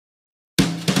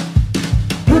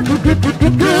Hey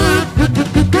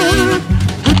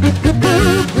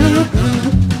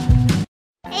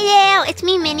there, it's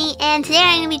me, Minnie, and today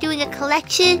I'm going to be doing a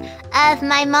collection of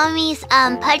my mommy's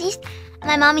putties,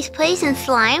 my mommy's putties and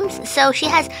slimes. So she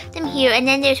has them here, and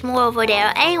then there's more over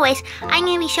there. Anyways, I'm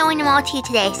going to be showing them all to you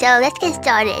today, so let's get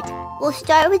started. We'll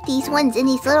start with these ones in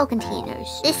these little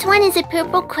containers. This one is a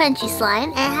purple crunchy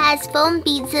slime, and it has foam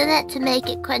beads in it to make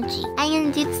it crunchy. I'm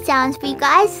going to do the sounds for you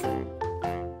guys.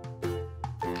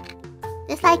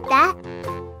 Just like that.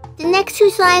 The next two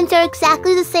slimes are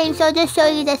exactly the same, so I'll just show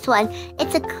you this one.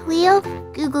 It's a clear,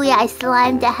 googly eye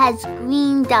slime that has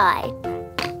green dye.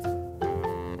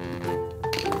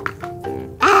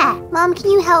 Ah! Mom, can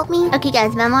you help me? Okay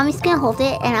guys, my mommy's gonna hold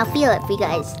it and I'll feel it for you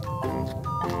guys.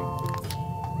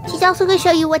 She's also gonna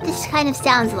show you what this kind of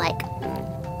sounds like.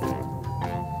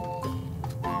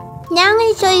 Now I'm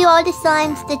gonna show you all the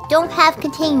slimes that don't have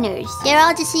containers. They're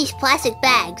all just these plastic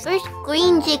bags. First,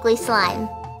 green jiggly slime.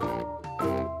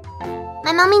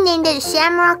 My mommy named it a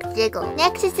shamrock jiggle.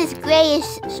 Next is this grayish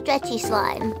stretchy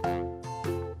slime.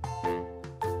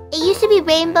 It used to be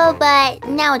rainbow, but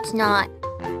now it's not.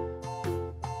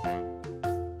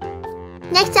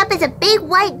 Next up is a big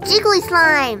white jiggly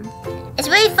slime. It's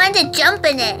really fun to jump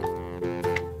in it.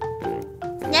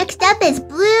 Next up is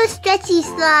blue stretchy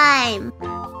slime.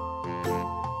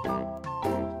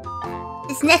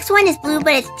 This next one is blue,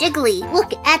 but it's jiggly.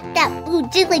 Look at that blue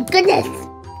jiggly goodness.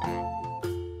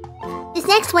 This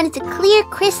next one is a clear,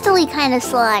 crystal-y kind of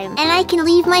slime, and I can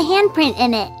leave my handprint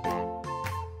in it.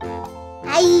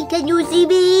 Hi, can you see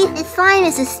me? This slime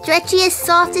is the stretchiest,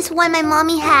 softest one my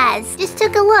mommy has. Just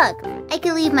took a look. I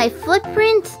can leave my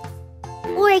footprint,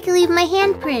 or I can leave my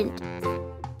handprint.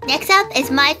 Next up is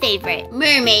my favorite,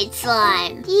 mermaid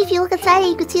slime. See, if you look inside it,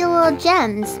 you can see the little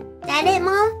gems. Is that it,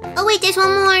 Mom? Oh wait, there's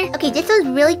one more. Okay, this one's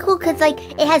really cool because like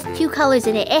it has two colors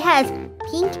in it. It has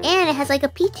pink and it has like a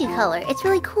peachy color. It's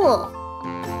really cool.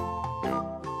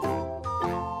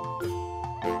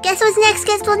 Guess what's next?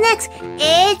 Guess what's next?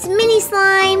 It's Minnie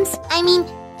slimes. I mean,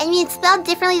 it's spelled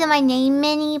differently than my name,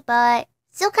 Minnie, but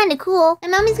still kind of cool. My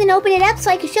mommy's gonna open it up so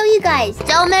I can show you guys.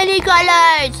 So many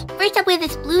colors. First up, we have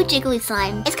this blue jiggly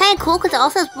slime. It's kind of cool because it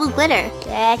also has blue glitter.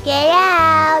 Check it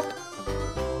out.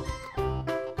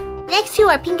 Next two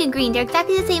are pink and green. They're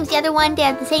exactly the same as the other one. They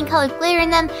have the same colored glitter in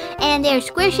them, and they're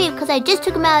square shaped because I just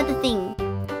took them out of the thing.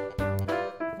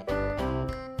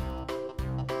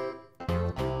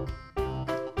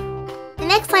 The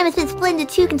next slime has been split into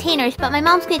two containers, but my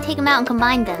mom's gonna take them out and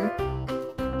combine them.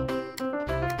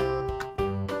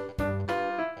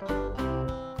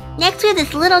 Next we have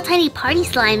this little tiny party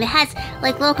slime. It has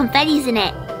like little confettis in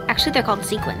it. Actually, they're called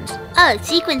sequins. Oh,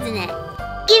 sequins in it.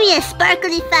 Give me a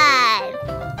sparkly 5.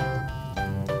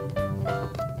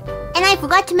 And I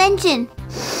forgot to mention,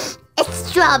 it's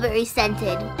strawberry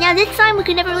scented. Now this slime we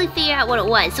could never really figure out what it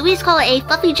was, so we just call it a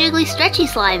fluffy, jiggly, stretchy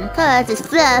slime. Cause it's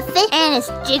fluffy, and it's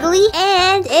jiggly,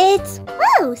 and it's,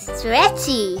 woo,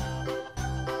 stretchy.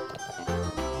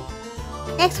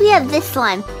 Next we have this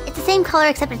slime. It's the same color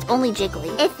except it's only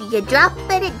jiggly. If you drop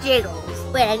it, it jiggles.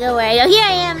 Where I go, here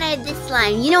I am, and I have this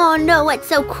slime. You don't know what's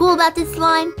so cool about this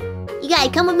slime? You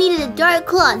gotta come with me to the dark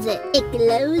closet. It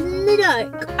glows in the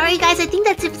dark. Alright guys, I think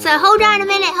that's it. So hold on a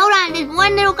minute, hold on. There's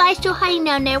one little guy still hiding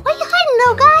down there. Why are you hiding,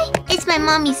 little guy? It's my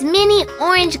mommy's mini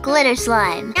orange glitter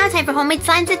slime. Now it's time for homemade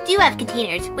slimes that do have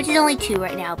containers, which is only 2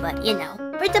 right now, but you know.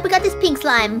 First up, we got this pink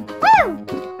slime. Woo!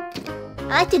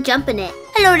 I like to jump in it.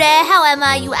 Hello there, how am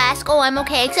I, you ask? Oh, I'm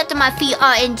okay, except that my feet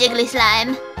are in jiggly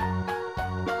slime.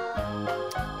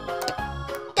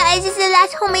 Guys, this is the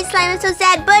last homemade slime. I'm so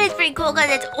sad, but it's pretty cool because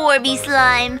it's Orby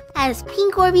slime. It has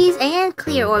pink Orbeez and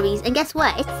clear Orbeez, and guess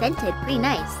what? It's scented. Pretty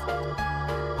nice.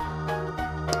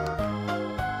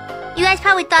 You guys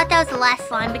probably thought that was the last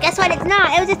slime, but guess what? It's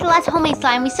not. It was just the last homemade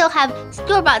slime. We still have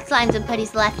store-bought slimes and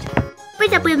putties left.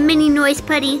 First up, we have Minnie Noise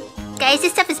Putty. Guys,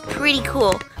 this stuff is pretty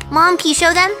cool. Mom, can you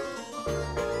show them?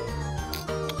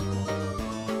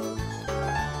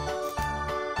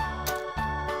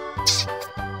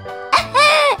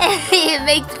 It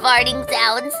makes farting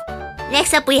sounds.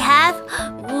 Next up we have,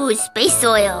 ooh, space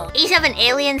oil. It used to have an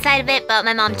alien inside of it, but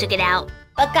my mom took it out.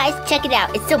 But guys, check it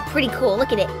out. It's still pretty cool.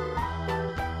 Look at it.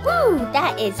 Woo,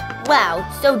 that is, wow,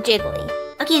 so jiggly.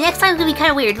 Okay, next slime's gonna be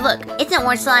kind of weird. Look, it's an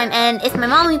orange slime, and if my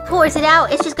mommy pours it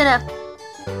out, it's just gonna,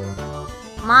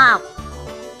 wow.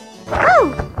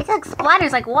 Woo, it like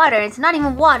splatters like water. It's not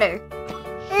even water.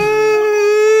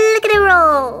 Look at it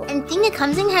roll. And the thing that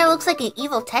comes in here looks like an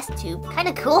evil test tube. Kind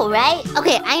of cool, right?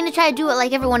 Okay, I'm gonna try to do it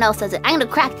like everyone else does it. I'm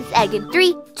gonna crack this egg in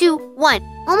 3, 2, 1.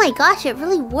 Oh my gosh, it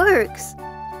really works.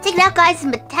 Check it out, guys. It's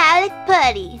metallic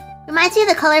putty. Reminds me of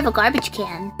the color of a garbage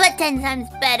can, but 10 times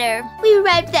better. We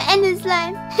arrived at the end of the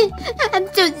slime. I'm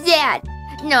so sad.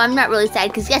 No, I'm not really sad,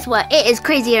 because guess what? It is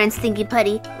crazier than Stinky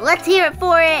Putty. Let's hear it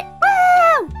for it.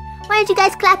 Woo! Why aren't you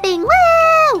guys clapping?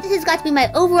 Woo! This has got to be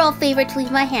my overall favorite to leave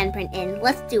my handprint in.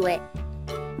 Let's do it.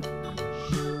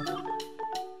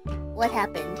 What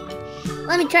happened?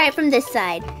 Let me try it from this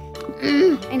side.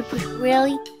 I'm gonna push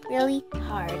really, really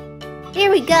hard.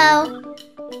 Here we go.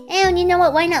 And you know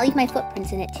what? Why not leave my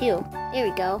footprints in it too? There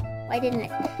we go. Why isn't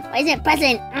it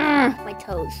present? My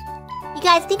toes. You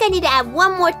guys think I need to add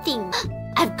one more thing?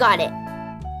 I've got it.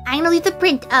 I'm gonna leave the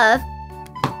print of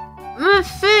my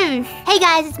face. Hey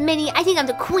guys, it's Minnie. I think I'm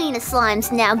the queen of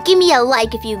slimes now. Give me a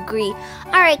like if you agree.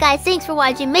 Alright guys, thanks for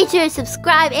watching. Make sure to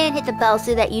subscribe and hit the bell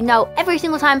so that you know every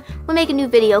single time we make a new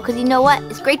video. Because you know what?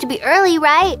 It's great to be early,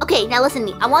 right? Okay, now listen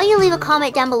to me. I want you to leave a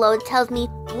comment down below that tells me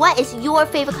what is your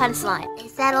favorite kind of slime.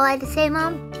 Is that all I had to say,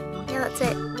 Mom? Yeah, that's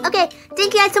it. Okay,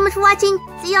 thank you guys so much for watching.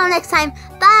 See y'all next time.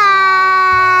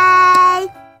 Bye!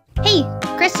 Hey,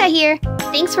 Krista here.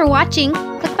 Thanks for watching.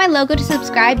 Click my logo to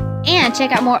subscribe and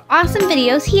check out more awesome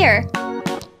videos here.